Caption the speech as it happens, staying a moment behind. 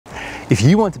If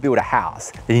you want to build a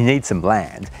house, then you need some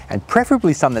land, and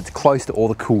preferably some that's close to all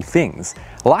the cool things,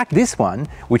 like this one,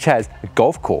 which has a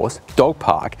golf course, dog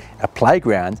park, a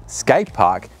playground, skate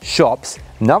park, shops,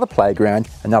 another playground,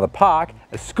 another park,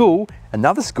 a school,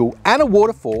 another school, and a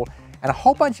waterfall, and a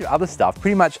whole bunch of other stuff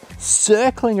pretty much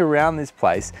circling around this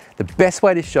place. The best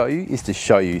way to show you is to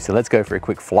show you, so let's go for a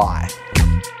quick fly.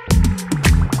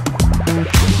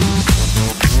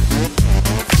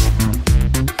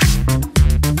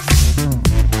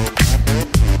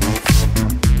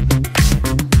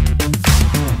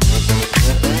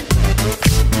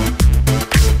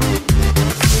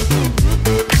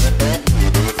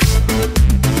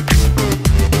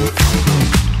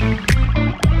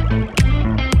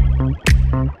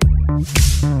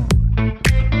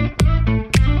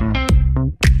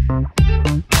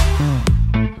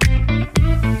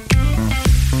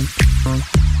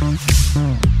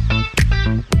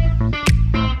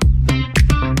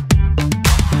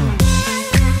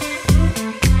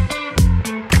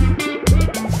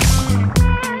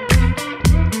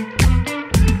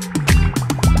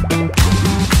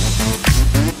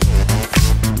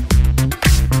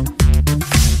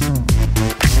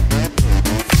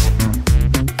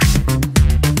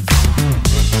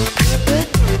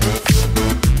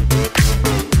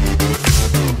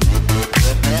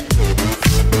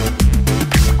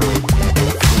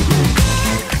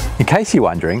 In case you're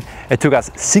wondering, it took us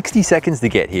 60 seconds to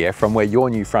get here from where your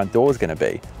new front door is going to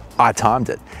be. I timed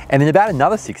it. And in about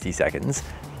another 60 seconds,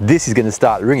 this is going to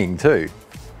start ringing too.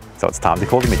 So it's time to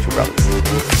call the Mitchell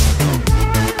brothers.